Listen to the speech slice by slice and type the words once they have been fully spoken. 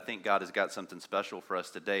I think God has got something special for us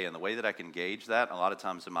today, and the way that I can gauge that a lot of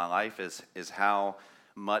times in my life is how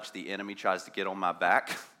much the enemy tries to get on my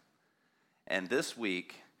back. And this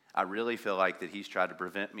week, I really feel like that he's tried to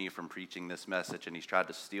prevent me from preaching this message, and he's tried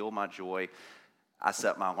to steal my joy. I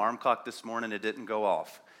set my alarm clock this morning, it didn't go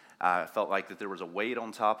off. I felt like that there was a weight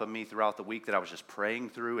on top of me throughout the week that I was just praying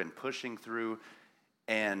through and pushing through.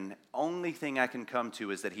 And only thing I can come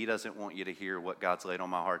to is that he doesn't want you to hear what God's laid on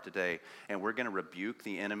my heart today. And we're going to rebuke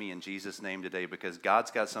the enemy in Jesus' name today, because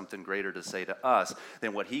God's got something greater to say to us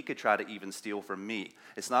than what he could try to even steal from me.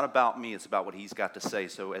 It's not about me, it's about what he's got to say.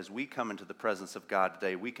 So as we come into the presence of God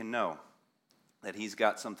today, we can know that he's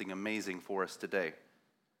got something amazing for us today.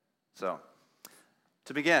 So,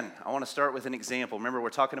 to begin, I want to start with an example. Remember, we're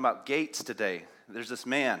talking about gates today. There's this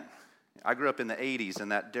man. I grew up in the 80s, in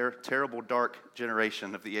that terrible, dark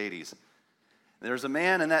generation of the 80s. There's a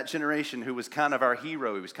man in that generation who was kind of our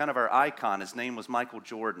hero. He was kind of our icon. His name was Michael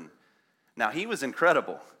Jordan. Now, he was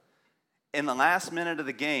incredible. In the last minute of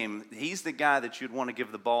the game, he's the guy that you'd want to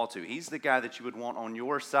give the ball to. He's the guy that you would want on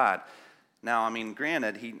your side. Now, I mean,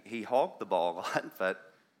 granted, he hogged the ball a lot,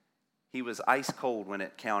 but he was ice cold when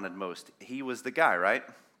it counted most. He was the guy, right?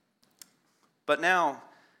 But now,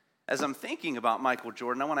 as I'm thinking about Michael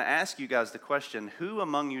Jordan, I want to ask you guys the question, who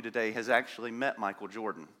among you today has actually met Michael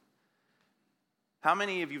Jordan? How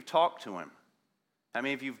many of you talked to him? How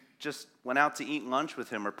many of you just went out to eat lunch with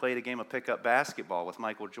him or played a game of pickup basketball with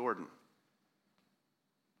Michael Jordan?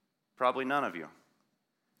 Probably none of you.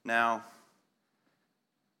 Now,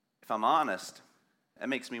 if I'm honest, that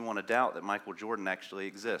makes me want to doubt that Michael Jordan actually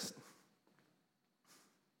exists.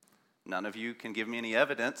 None of you can give me any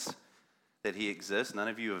evidence that he exists. None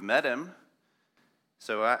of you have met him.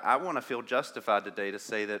 So I want to feel justified today to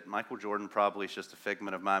say that Michael Jordan probably is just a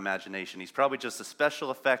figment of my imagination. He's probably just a special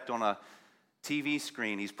effect on a TV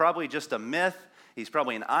screen. He's probably just a myth. He's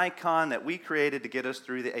probably an icon that we created to get us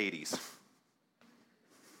through the 80s.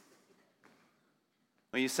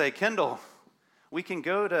 When you say, Kendall, we can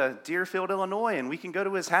go to Deerfield, Illinois, and we can go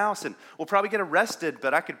to his house, and we'll probably get arrested,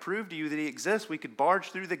 but I could prove to you that he exists. We could barge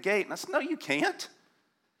through the gate. And I said, no, you can't.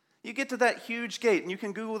 You get to that huge gate, and you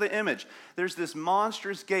can Google the image. There's this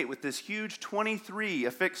monstrous gate with this huge 23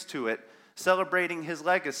 affixed to it, celebrating his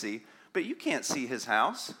legacy, but you can't see his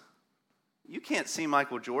house. You can't see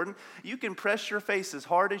Michael Jordan. You can press your face as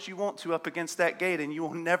hard as you want to up against that gate, and you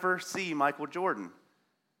will never see Michael Jordan.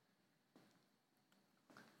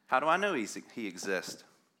 How do I know he exists?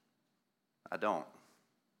 I don't.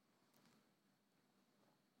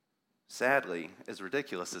 Sadly, as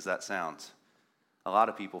ridiculous as that sounds, a lot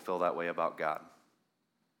of people feel that way about God.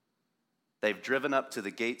 They've driven up to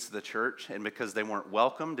the gates of the church, and because they weren't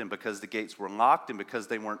welcomed, and because the gates were locked, and because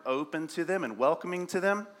they weren't open to them and welcoming to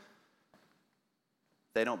them,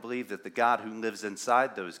 they don't believe that the God who lives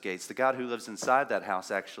inside those gates, the God who lives inside that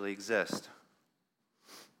house, actually exists.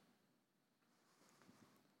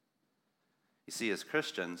 You see, as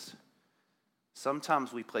Christians,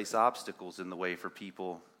 sometimes we place obstacles in the way for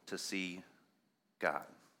people to see God.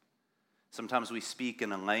 Sometimes we speak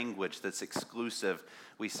in a language that's exclusive.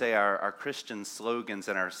 We say our Christian slogans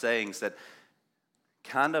and our sayings that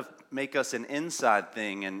kind of make us an inside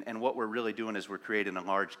thing, and what we're really doing is we're creating a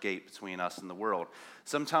large gate between us and the world.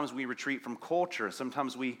 Sometimes we retreat from culture.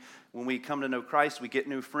 Sometimes when we come to know Christ, we get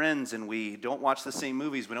new friends, and we don't watch the same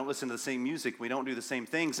movies. We don't listen to the same music. We don't do the same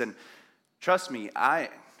things. And trust me, I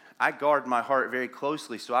guard my heart very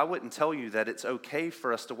closely, so I wouldn't tell you that it's okay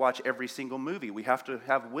for us to watch every single movie. We have to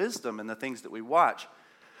have wisdom in the things that we watch.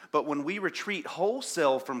 But when we retreat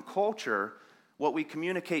wholesale from culture, what we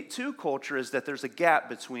communicate to culture is that there's a gap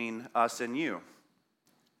between us and you.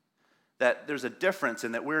 That there's a difference,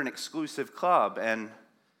 and that we're an exclusive club. And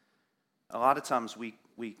a lot of times we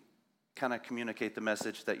kind of communicate the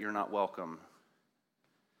message that you're not welcome.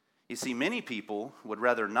 You see, many people would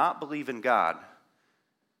rather not believe in God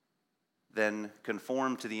than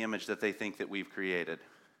conform to the image that they think that we've created.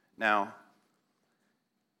 Now,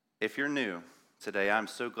 if you're new today, I'm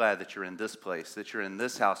so glad that you're in this place, that you're in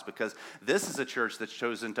this house, because this is a church that's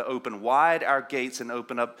chosen to open wide our gates and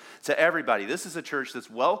open up to everybody. This is a church that's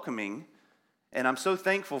welcoming, and I'm so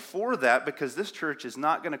thankful for that, because this church is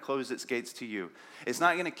not going to close its gates to you. It's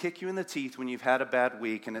not going to kick you in the teeth when you've had a bad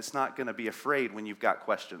week, and it's not going to be afraid when you've got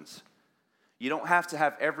questions. You don't have to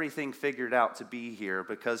have everything figured out to be here,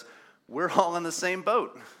 because we're all in the same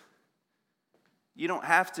boat. You don't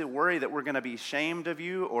have to worry that we're going to be ashamed of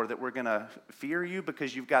you or that we're going to fear you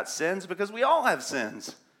because you've got sins, because we all have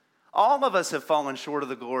sins. All of us have fallen short of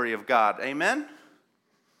the glory of God. Amen?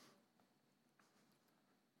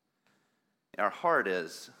 Our heart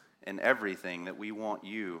is in everything that we want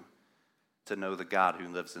you to know the God who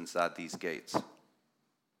lives inside these gates.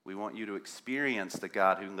 We want you to experience the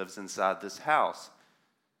God who lives inside this house.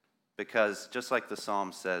 Because just like the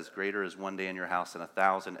Psalm says, greater is one day in your house than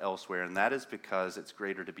 1,000 elsewhere. And that is because it's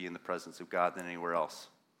greater to be in the presence of God than anywhere else.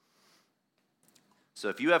 So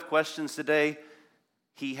if you have questions today,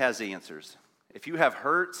 he has answers. If you have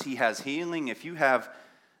hurts, he has healing. If you have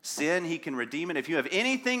sin, he can redeem it. If you have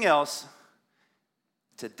anything else,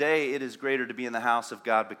 today it is greater to be in the house of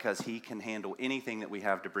God because he can handle anything that we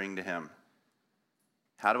have to bring to him.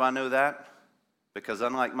 How do I know that? Because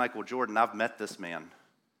unlike Michael Jordan, I've met this man.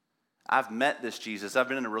 I've met this Jesus. I've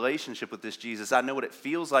been in a relationship with this Jesus. I know what it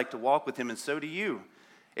feels like to walk with him, and so do you.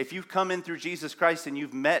 If you've come in through Jesus Christ and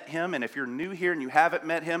you've met him, and if you're new here and you haven't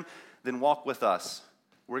met him, then walk with us.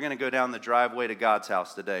 We're going to go down the driveway to God's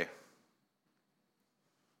house today.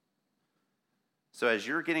 So as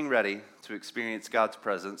you're getting ready to experience God's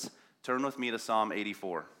presence, turn with me to Psalm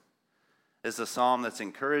 84. It's a psalm that's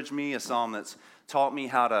encouraged me, a psalm that's taught me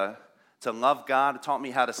how to love God, taught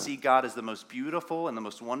me how to see God as the most beautiful and the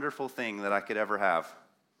most wonderful thing that I could ever have.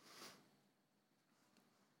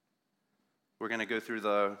 We're going to go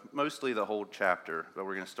through mostly the whole chapter, but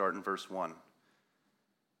we're going to start in verse 1.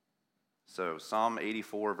 So Psalm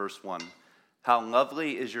 84, verse 1. How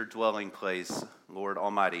lovely is your dwelling place, Lord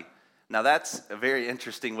Almighty. Now that's a very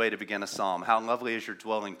interesting way to begin a psalm. How lovely is your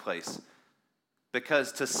dwelling place.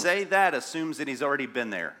 Because to say that assumes that he's already been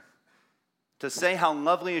there. To say how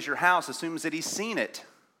lovely is your house assumes that he's seen it.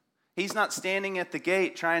 He's not standing at the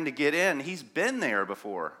gate trying to get in. He's been there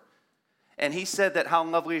before. And he said that how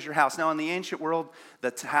lovely is your house. Now in the ancient world,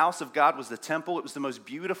 the house of God was the temple. It was the most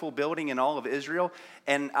beautiful building in all of Israel.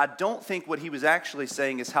 And I don't think what he was actually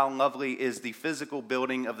saying is how lovely is the physical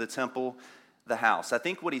building of the temple, the house. I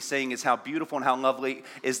think what he's saying is how beautiful and how lovely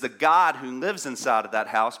is the God who lives inside of that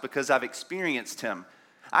house, because I've experienced him.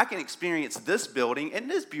 I can experience this building, and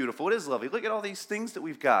it is beautiful, it is lovely. Look at all these things that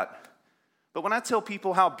we've got. But when I tell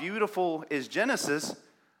people how beautiful is Genesis,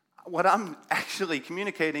 what I'm actually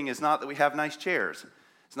communicating is not that we have nice chairs.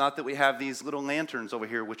 It's not that we have these little lanterns over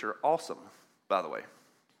here, which are awesome, by the way.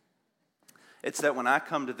 It's that when I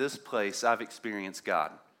come to this place, I've experienced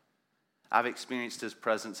God. I've experienced his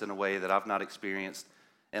presence in a way that I've not experienced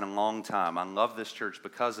in a long time. I love this church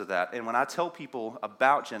because of that. And when I tell people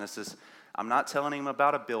about Genesis, I'm not telling them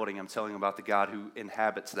about a building. I'm telling them about the God who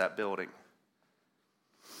inhabits that building.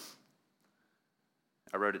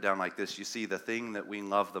 I wrote it down like this. You see, the thing that we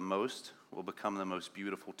love the most will become the most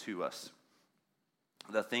beautiful to us.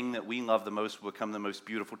 The thing that we love the most will become the most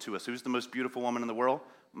beautiful to us. Who's the most beautiful woman in the world?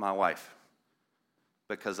 My wife.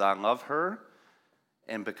 Because I love her,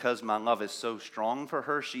 and because my love is so strong for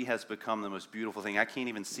her, she has become the most beautiful thing. I can't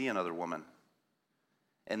even see another woman.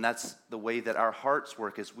 And that's the way that our hearts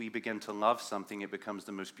work. As we begin to love something, it becomes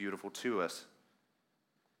the most beautiful to us.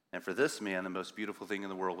 And for this man, the most beautiful thing in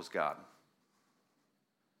the world was God.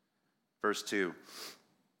 Verse 2,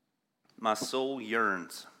 my soul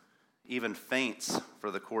yearns, even faints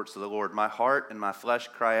for the courts of the Lord. My heart and my flesh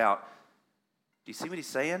cry out. Do you see what he's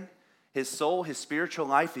saying? His soul, his spiritual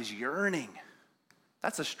life is yearning.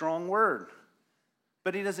 That's a strong word.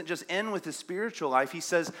 But he doesn't just end with his spiritual life. He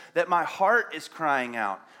says that my heart is crying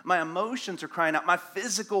out. My emotions are crying out. My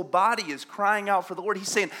physical body is crying out for the Lord.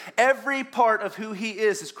 He's saying every part of who he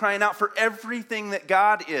is crying out for everything that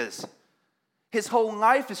God is. His whole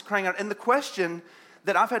life is crying out. And the question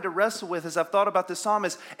that I've had to wrestle with as I've thought about this psalm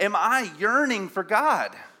is, am I yearning for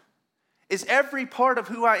God? Is every part of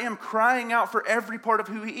who I am crying out for every part of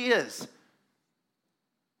who he is?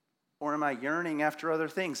 Or am I yearning after other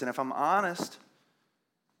things? And if I'm honest,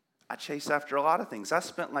 I chase after a lot of things. I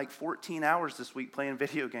spent like 14 hours this week playing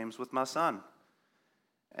video games with my son.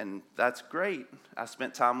 And that's great. I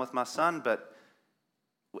spent time with my son, but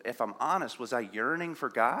if I'm honest, was I yearning for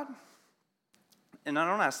God? And I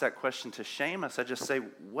don't ask that question to shame us. I just say,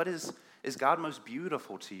 is God most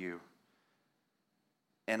beautiful to you?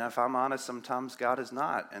 And if I'm honest, sometimes God is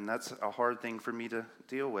not. And that's a hard thing for me to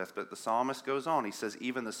deal with. But the psalmist goes on. He says,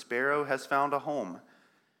 even the sparrow has found a home,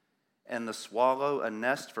 and the swallow a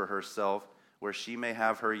nest for herself, where she may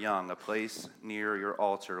have her young, a place near your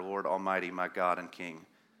altar, Lord Almighty, my God and King.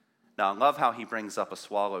 Now, I love how he brings up a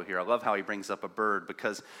swallow here. I love how he brings up a bird,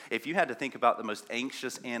 because if you had to think about the most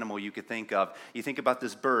anxious animal you could think of, you think about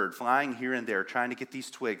this bird flying here and there, trying to get these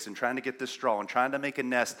twigs and trying to get this straw and trying to make a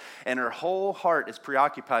nest, and her whole heart is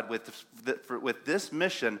preoccupied with this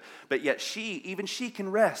mission, but yet even she can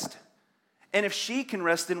rest. And if she can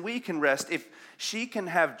rest, then we can rest. If she can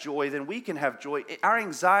have joy, then we can have joy. Our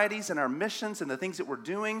anxieties and our missions and the things that we're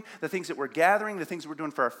doing, the things that we're gathering, the things that we're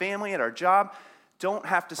doing for our family and our job, don't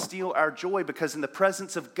have to steal our joy, because in the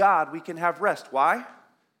presence of God, we can have rest. Why?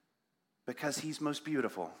 Because he's most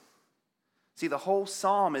beautiful. See, the whole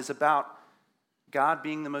psalm is about God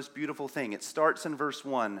being the most beautiful thing. It starts in verse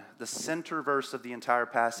 1. The center verse of the entire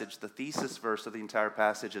passage, the thesis verse of the entire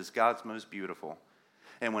passage, is God's most beautiful.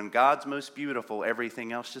 And when God's most beautiful,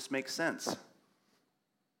 everything else just makes sense.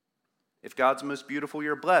 If God's most beautiful,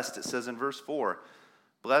 you're blessed. It says in verse 4,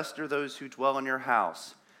 blessed are those who dwell in your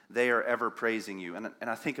house. They are ever praising you. And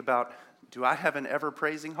I think about, do I have an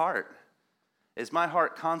ever-praising heart? Is my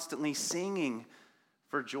heart constantly singing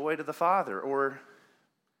for joy to the Father? Or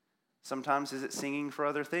sometimes is it singing for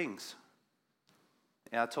other things?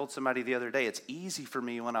 And I told somebody the other day, it's easy for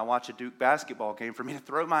me when I watch a Duke basketball game for me to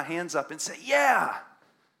throw my hands up and say, yeah!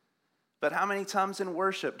 But how many times in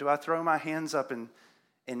worship do I throw my hands up in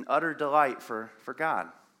utter delight for God?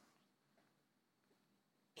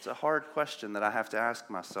 It's a hard question that I have to ask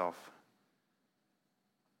myself.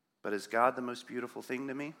 But is God the most beautiful thing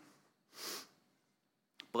to me?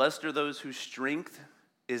 Blessed are those whose strength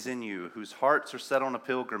is in you, whose hearts are set on a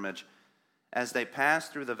pilgrimage. As they pass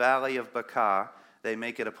through the valley of Baca, they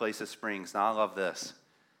make it a place of springs. Now, I love this.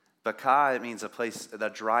 Baca, it means a place, a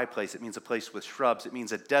dry place. It means a place with shrubs. It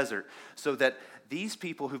means a desert. So that these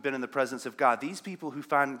people who've been in the presence of God, these people who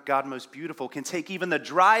find God most beautiful, can take even the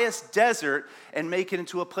driest desert and make it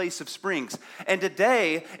into a place of springs. And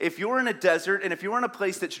today, if you're in a desert and if you're in a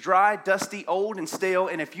place that's dry, dusty, old, and stale,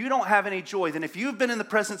 and if you don't have any joy, then if you've been in the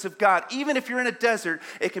presence of God, even if you're in a desert,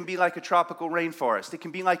 it can be like a tropical rainforest. It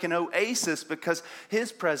can be like an oasis because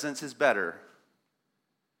his presence is better.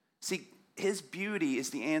 See, his beauty is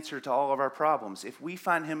the answer to all of our problems. If we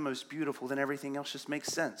find him most beautiful, then everything else just makes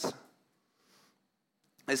sense.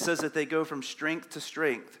 It says that they go from strength to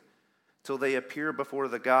strength till they appear before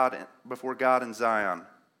God in Zion.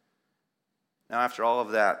 Now, after all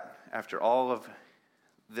of that, after all of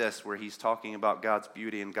this, where he's talking about God's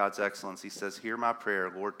beauty and God's excellence, he says, hear my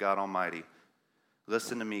prayer, Lord God Almighty.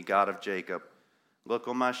 Listen to me, God of Jacob. Look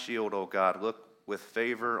on my shield, O God. Look with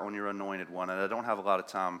favor on your anointed one. And I don't have a lot of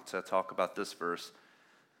time to talk about this verse,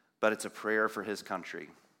 but it's a prayer for his country.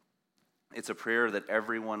 It's a prayer that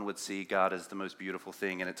everyone would see God as the most beautiful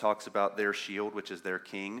thing. And it talks about their shield, which is their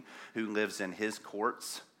king, who lives in his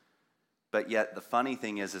courts. But yet the funny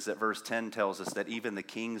thing is that verse 10 tells us that even the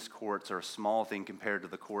king's courts are a small thing compared to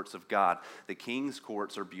the courts of God. The king's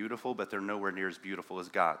courts are beautiful, but they're nowhere near as beautiful as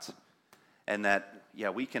God's. And that,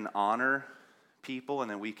 we can honor people and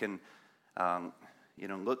then we can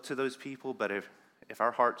look to those people, but if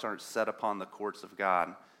our hearts aren't set upon the courts of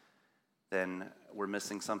God, then we're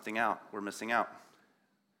missing something out. We're missing out.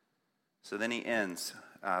 So then he ends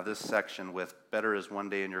this section with, better is one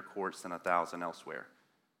day in your courts than 1,000 elsewhere.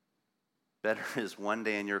 Better is one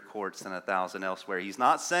day in your courts than 1,000 elsewhere. He's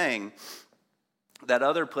not saying that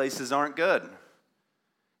other places aren't good.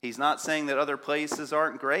 He's not saying that other places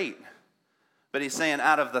aren't great. But he's saying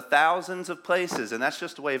out of the thousands of places, and that's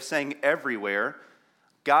just a way of saying everywhere,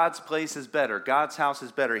 God's place is better. God's house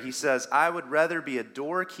is better. He says, I would rather be a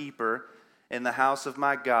doorkeeper in the house of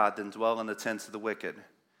my God than dwell in the tents of the wicked.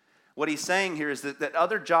 What he's saying here is that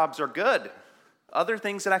other jobs are good. Other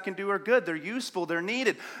things that I can do are good. They're useful. They're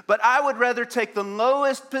needed. But I would rather take the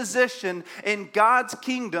lowest position in God's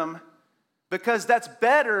kingdom, because that's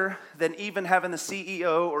better than even having the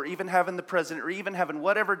CEO or even having the president or even having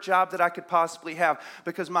whatever job that I could possibly have,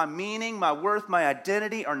 because my meaning, my worth, my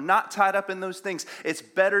identity are not tied up in those things. It's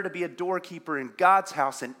better to be a doorkeeper in God's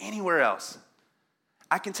house than anywhere else.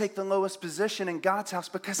 I can take the lowest position in God's house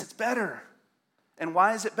because it's better. And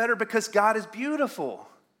why is it better? Because God is beautiful.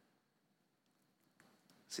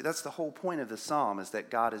 See, that's the whole point of the psalm, is that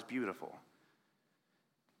God is beautiful.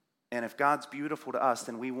 And if God's beautiful to us,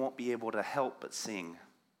 then we won't be able to help but sing.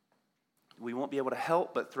 We won't be able to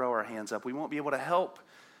help but throw our hands up. We won't be able to help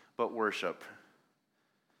but worship.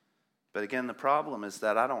 But again, the problem is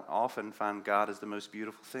that I don't often find God as the most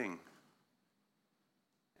beautiful thing.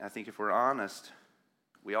 And I think if we're honest,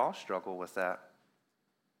 we all struggle with that.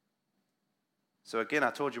 So again,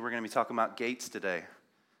 I told you we're going to be talking about gates today.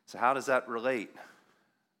 So how does that relate?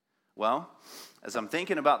 Well, as I'm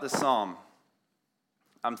thinking about this psalm,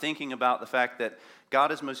 I'm thinking about the fact that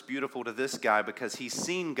God is most beautiful to this guy because he's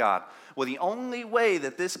seen God. Well, the only way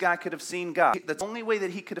that this guy could have seen God, the only way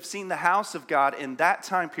that he could have seen the house of God in that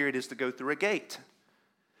time period, is to go through a gate.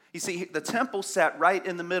 You see, the temple sat right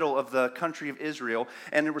in the middle of the country of Israel,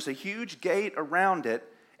 and there was a huge gate around it,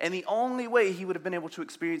 and the only way he would have been able to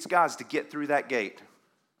experience God is to get through that gate.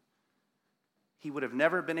 He would have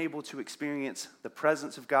never been able to experience the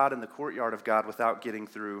presence of God in the courtyard of God without getting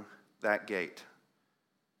through that gate.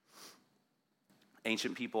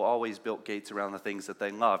 Ancient people always built gates around the things that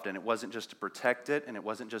they loved, and it wasn't just to protect it, and it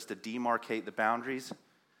wasn't just to demarcate the boundaries.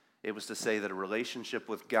 It was to say that a relationship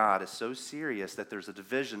with God is so serious that there's a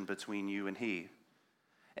division between you and He.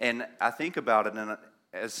 And I think about it, and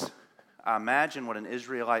as I imagine what an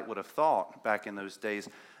Israelite would have thought back in those days,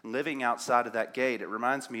 living outside of that gate, it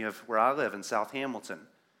reminds me of where I live in South Hamilton.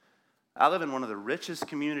 I live in one of the richest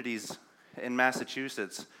communities in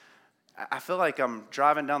Massachusetts. I feel like I'm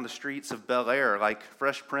driving down the streets of Bel Air, like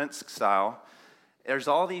Fresh Prince style. There's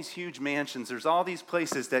all these huge mansions. There's all these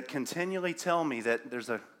places that continually tell me that there's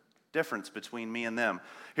a difference between me and them.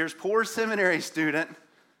 Here's poor seminary student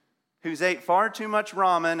who's ate far too much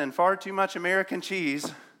ramen and far too much American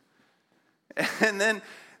cheese. And then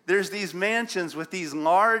there's these mansions with these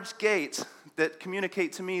large gates that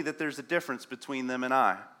communicate to me that there's a difference between them and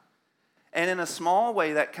I. And in a small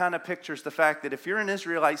way, that kind of pictures the fact that if you're an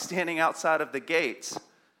Israelite standing outside of the gates,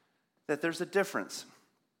 that there's a difference.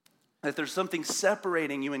 That there's something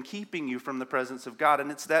separating you and keeping you from the presence of God.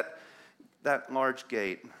 And it's that large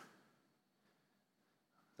gate.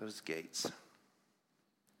 Those gates.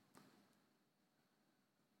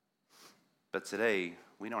 But today,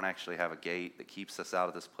 we don't actually have a gate that keeps us out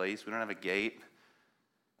of this place. We don't have a gate,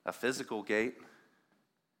 a physical gate.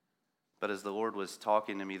 But as the Lord was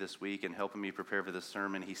talking to me this week and helping me prepare for this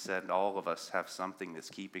sermon, He said all of us have something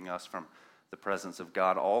that's keeping us from the presence of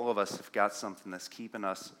God. All of us have got something that's keeping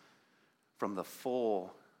us from the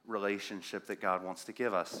full relationship that God wants to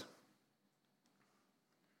give us.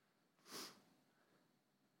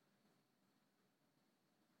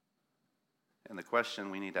 And the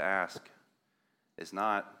question we need to ask is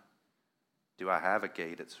not, do I have a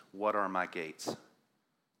gate? It's, what are my gates?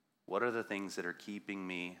 What are the things that are keeping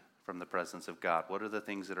me from the presence of God? What are the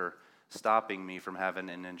things that are stopping me from having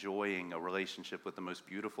and enjoying a relationship with the most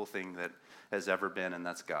beautiful thing that has ever been, and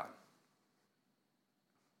that's God?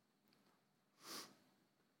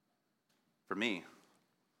 For me,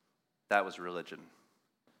 that was religion.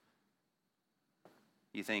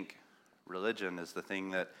 You think religion is the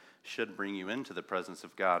thing that should bring you into the presence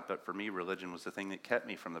of God, but for me, religion was the thing that kept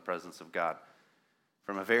me from the presence of God.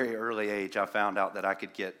 From a very early age, I found out that I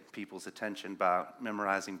could get people's attention by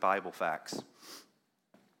memorizing Bible facts.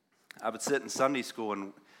 I would sit in Sunday school,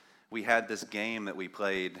 and we had this game that we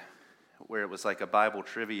played where it was like a Bible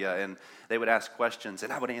trivia, and they would ask questions,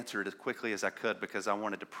 and I would answer it as quickly as I could because I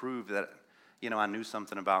wanted to prove that, I knew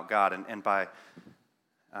something about God, and by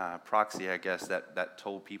proxy, I guess, that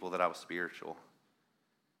told people that I was spiritual.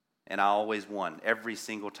 And I always won. Every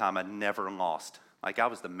single time, I never lost. Like I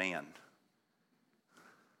was the man.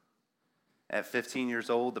 At 15 years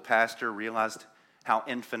old, the pastor realized how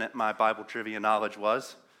infinite my Bible trivia knowledge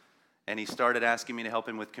was. And he started asking me to help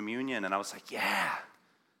him with communion. And I was like, yeah.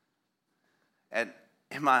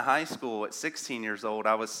 In my high school, at 16 years old,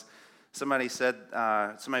 somebody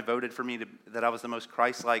voted for me that I was the most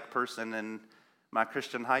Christ-like person in my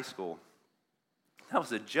Christian high school. That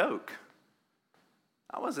was a joke.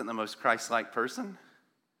 I wasn't the most Christ-like person.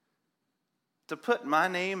 To put my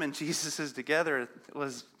name and Jesus's together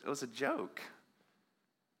was a joke.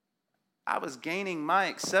 I was gaining my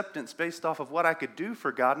acceptance based off of what I could do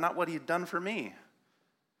for God, not what He had done for me.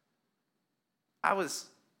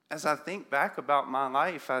 As I think back about my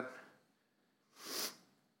life,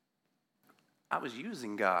 I was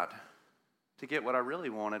using God to get what I really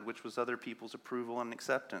wanted, which was other people's approval and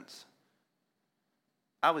acceptance.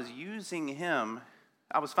 I was using Him.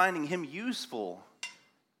 I was finding Him useful,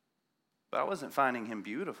 but I wasn't finding Him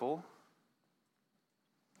beautiful.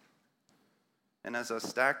 And as I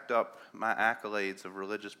stacked up my accolades of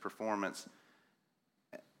religious performance,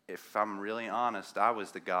 if I'm really honest, I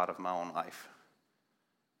was the God of my own life.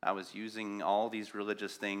 I was using all these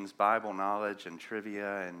religious things, Bible knowledge and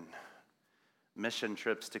trivia and mission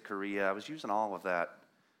trips to Korea. I was using all of that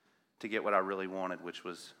to get what I really wanted, which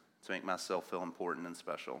was to make myself feel important and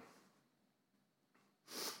special.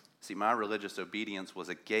 See, my religious obedience was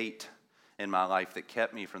a gate in my life that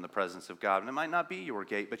kept me from the presence of God. And it might not be your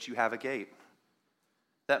gate, but you have a gate.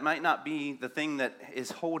 That might not be the thing that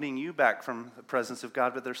is holding you back from the presence of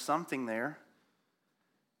God, but there's something there.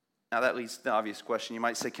 Now that leads to the obvious question. You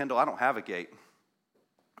might say, Kendall, I don't have a gate.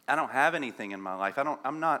 I don't have anything in my life.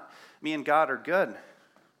 Me and God are good.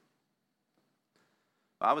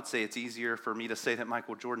 I would say it's easier for me to say that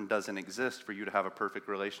Michael Jordan doesn't exist for you to have a perfect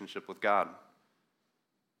relationship with God.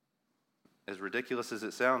 As ridiculous as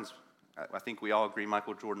it sounds, I think we all agree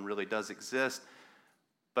Michael Jordan really does exist.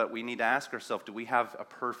 But we need to ask ourselves, do we have a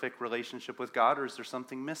perfect relationship with God, or is there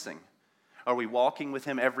something missing? Are we walking with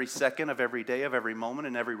Him every second of every day, of every moment,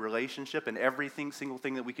 in every relationship, and everything, single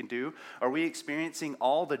thing that we can do? Are we experiencing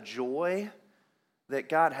all the joy that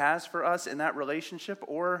God has for us in that relationship,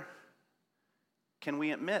 or can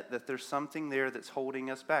we admit that there's something there that's holding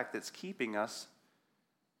us back, that's keeping us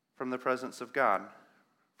from the presence of God,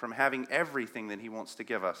 from having everything that he wants to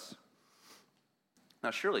give us?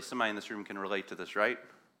 Now, surely somebody in this room can relate to this, right?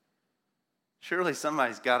 Surely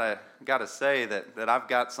somebody's got to say that I've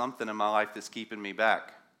got something in my life that's keeping me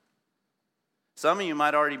back. Some of you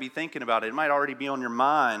might already be thinking about it. It might already be on your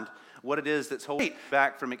mind what it is that's holding you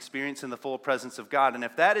back from experiencing the full presence of God. And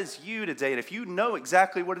if that is you today, and if you know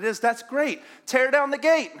exactly what it is, that's great. Tear down the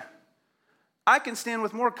gate. I can stand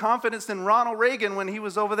with more confidence than Ronald Reagan when he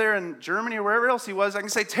was over there in Germany or wherever else he was. I can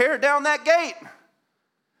say, tear down that gate.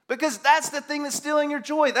 Because that's the thing that's stealing your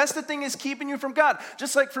joy. That's the thing that's keeping you from God.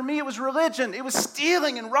 Just like for me, it was religion. It was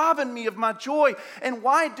stealing and robbing me of my joy. And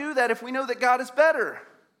why do that if we know that God is better?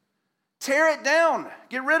 Tear it down.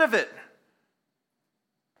 Get rid of it.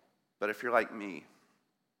 But if you're like me,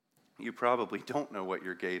 you probably don't know what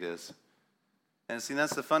your gate is. And see,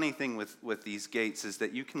 that's the funny thing with these gates, is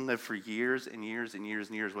that you can live for years and years and years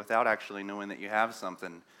and years without actually knowing that you have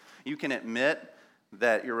something. You can admit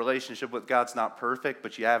that your relationship with God's not perfect,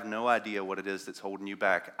 but you have no idea what it is that's holding you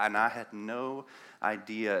back. And I had no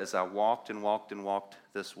idea as I walked and walked and walked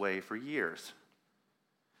this way for years.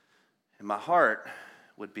 And my heart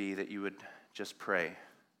would be that you would just pray.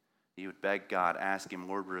 You would beg God, ask him,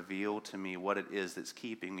 Lord, reveal to me what it is that's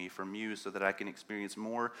keeping me from you so that I can experience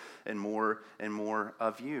more and more and more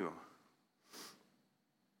of you.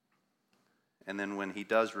 And then when he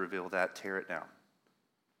does reveal that, tear it down.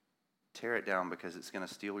 Tear it down, because it's going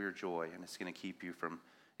to steal your joy and it's going to keep you from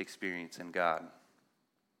experiencing God.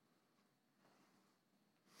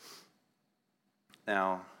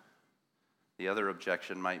 Now, the other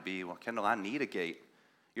objection might be, well, Kendall, I need a gate.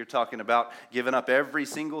 You're talking about giving up every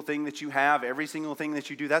single thing that you have, every single thing that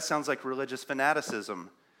you do. That sounds like religious fanaticism.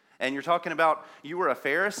 And you're talking about you were a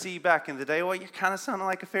Pharisee back in the day. Well, you're kind of sounding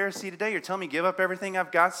like a Pharisee today. You're telling me give up everything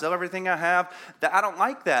I've got, sell everything I have. I don't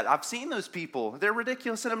like that. I've seen those people. They're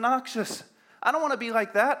ridiculous and obnoxious. I don't want to be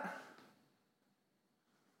like that.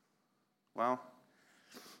 Well,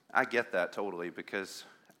 I get that totally, because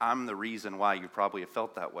I'm the reason why you probably have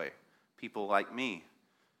felt that way. People like me.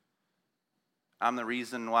 I'm the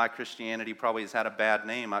reason why Christianity probably has had a bad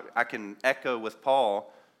name. I can echo with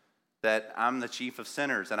Paul that I'm the chief of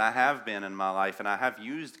sinners, and I have been in my life, and I have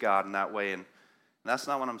used God in that way, and that's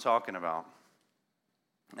not what I'm talking about.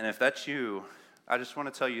 And if that's you, I just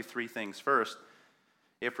want to tell you three things. First,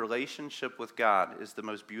 if relationship with God is the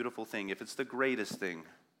most beautiful thing, if it's the greatest thing,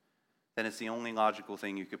 then it's the only logical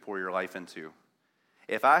thing you could pour your life into.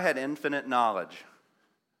 If I had infinite knowledge,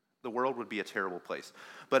 the world would be a terrible place.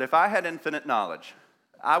 But if I had infinite knowledge,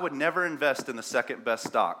 I would never invest in the second best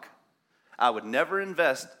stock. I would never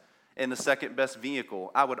invest in the second best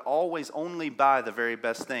vehicle. I would always only buy the very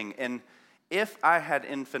best thing. And if I had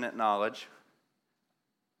infinite knowledge,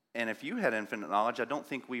 and if you had infinite knowledge, I don't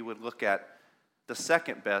think we would look at the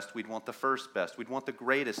second best. We'd want the first best. We'd want the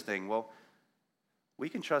greatest thing. Well, we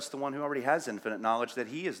can trust the one who already has infinite knowledge that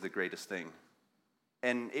he is the greatest thing.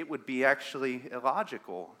 And it would be actually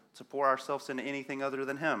illogical to pour ourselves into anything other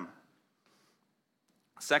than him.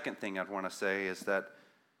 Second thing I'd want to say is that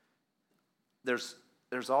there's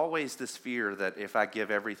always this fear that if I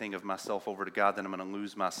give everything of myself over to God, then I'm going to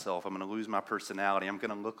lose myself. I'm going to lose my personality. I'm going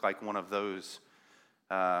to look like one of those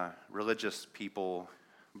religious people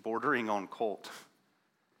bordering on cult.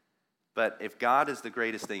 But if God is the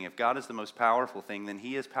greatest thing, if God is the most powerful thing, then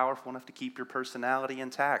he is powerful enough to keep your personality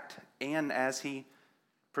intact. And as he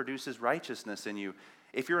produces righteousness in you.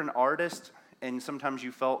 If you're an artist and sometimes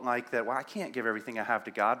you felt like that, well, I can't give everything I have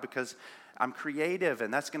to God because I'm creative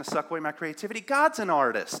and that's going to suck away my creativity. God's an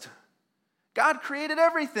artist. God created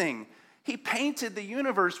everything. He painted the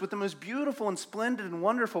universe with the most beautiful and splendid and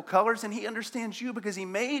wonderful colors, and he understands you because he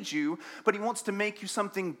made you, but he wants to make you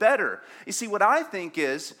something better. You see, what I think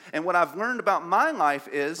is, and what I've learned about my life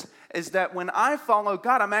is that when I follow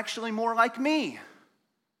God, I'm actually more like me.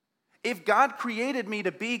 If God created me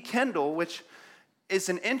to be Kendall, which is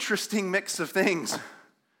an interesting mix of things,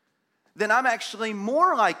 then I'm actually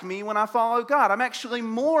more like me when I follow God. I'm actually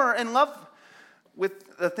more in love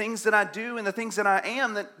with the things that I do and the things that I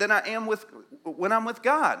am than I am with when I'm with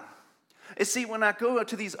God. You see, when I go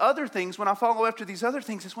to these other things, when I follow after these other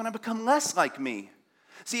things, is when I become less like me.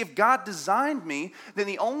 See, if God designed me, then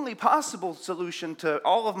the only possible solution to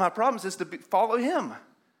all of my problems is to follow him.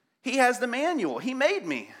 He has the manual. He made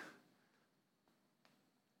me.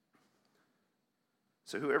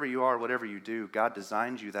 So whoever you are, whatever you do, God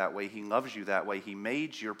designed you that way. He loves you that way. He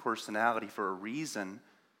made your personality for a reason.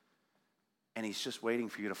 And he's just waiting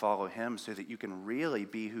for you to follow him so that you can really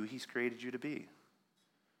be who he's created you to be.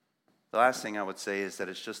 The last thing I would say is that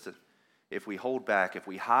it's just if we hold back, if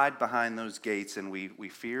we hide behind those gates and we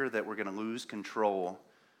fear that we're going to lose control,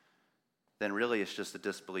 then really it's just a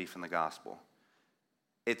disbelief in the gospel.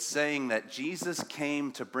 It's saying that Jesus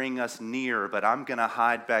came to bring us near, but I'm going to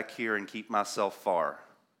hide back here and keep myself far.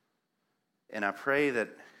 And I pray that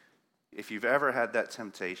if you've ever had that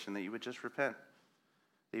temptation, that you would just repent.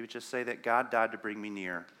 That you would just say that God died to bring me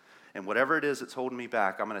near. And whatever it is that's holding me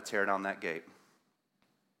back, I'm going to tear down that gate.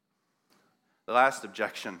 The last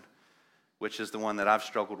objection, which is the one that I've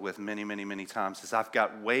struggled with many, many, many times, is I've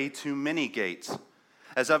got way too many gates.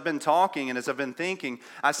 As I've been talking and as I've been thinking,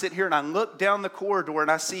 I sit here and I look down the corridor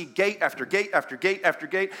and I see gate after gate after gate after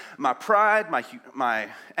gate. My pride, my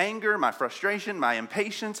anger, my frustration, my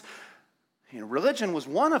impatience. Religion was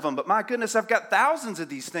one of them, but my goodness, I've got thousands of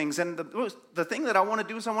these things. And the thing that I want to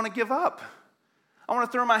do is I want to give up. I want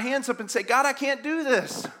to throw my hands up and say, God, I can't do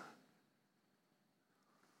this.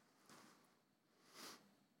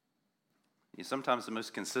 Sometimes the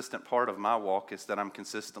most consistent part of my walk is that I'm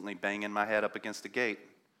consistently banging my head up against a gate.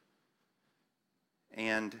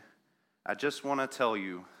 And I just want to tell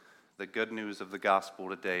you the good news of the gospel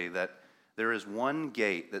today, that there is one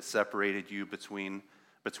gate that separated you between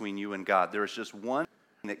you and God. There is just one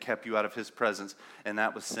thing that kept you out of his presence, and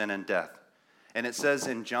that was sin and death. And it says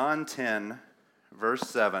in John 10, verse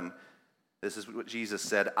 7, this is what Jesus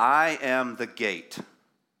said, I am the gate.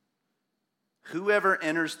 Whoever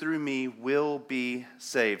enters through me will be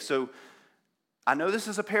saved. So I know this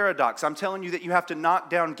is a paradox. I'm telling you that you have to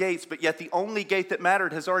knock down gates, but yet the only gate that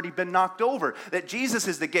mattered has already been knocked over. That Jesus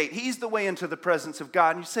is the gate. He's the way into the presence of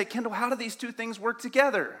God. And you say, Kendall, how do these two things work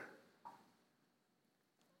together?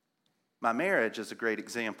 My marriage is a great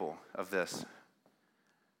example of this.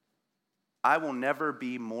 I will never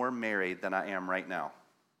be more married than I am right now.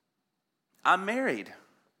 I'm married.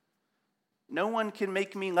 No one can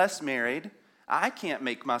make me less married. I can't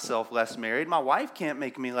make myself less married. My wife can't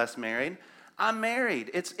make me less married. I'm married.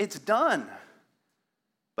 It's done.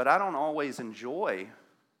 But I don't always enjoy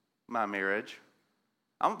my marriage.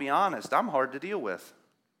 I'm going to be honest. I'm hard to deal with.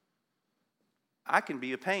 I can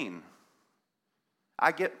be a pain.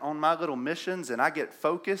 I get on my little missions and I get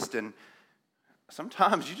focused, and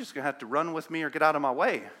sometimes you're just going to have to run with me or get out of my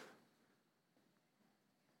way.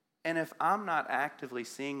 And if I'm not actively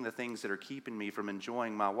seeing the things that are keeping me from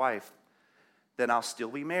enjoying my wife, then I'll still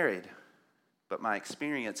be married, but my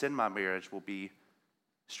experience in my marriage will be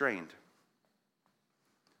strained.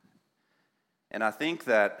 And I think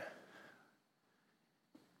that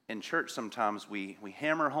in church sometimes we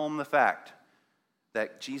hammer home the fact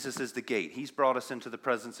that Jesus is the gate. He's brought us into the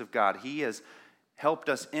presence of God. He has helped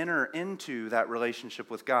us enter into that relationship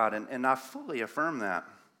with God, and I fully affirm that.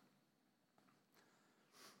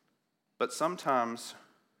 But sometimes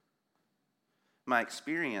my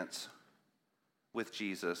experience with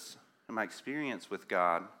Jesus and my experience with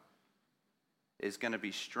God is going to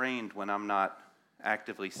be strained when I'm not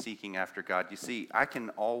actively seeking after God. You see, I can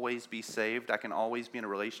always be saved. I can always be in a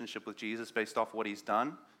relationship with Jesus based off what he's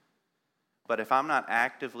done. But if I'm not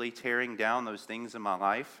actively tearing down those things in my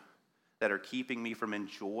life that are keeping me from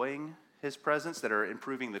enjoying his presence, that are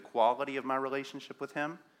improving the quality of my relationship with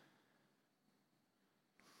him,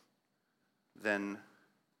 then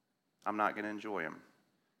I'm not going to enjoy him.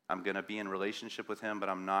 I'm going to be in relationship with him, but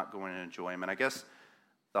I'm not going to enjoy him. And I guess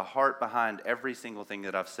the heart behind every single thing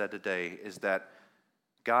that I've said today is that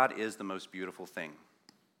God is the most beautiful thing.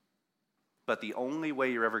 But the only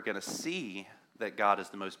way you're ever going to see that God is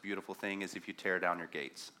the most beautiful thing is if you tear down your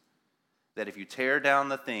gates. That if you tear down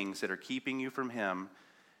the things that are keeping you from him,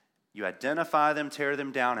 you identify them, tear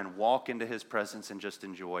them down, and walk into his presence and just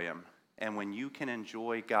enjoy him. And when you can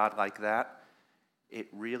enjoy God like that, it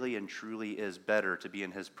really and truly is better to be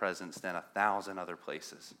in his presence than 1,000 other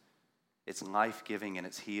places. It's life-giving and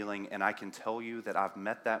it's healing, and I can tell you that I've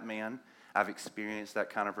met that man. I've experienced that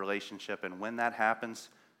kind of relationship, and when that happens,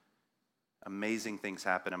 amazing things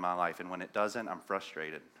happen in my life, and when it doesn't, I'm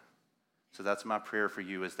frustrated. So that's my prayer for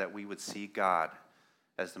you, is that we would see God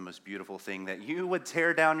as the most beautiful thing, that you would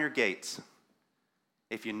tear down your gates.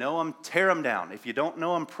 If you know him, tear them down. If you don't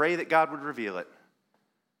know him, pray that God would reveal it.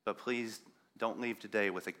 But please don't leave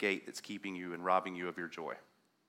today with a gate that's keeping you and robbing you of your joy.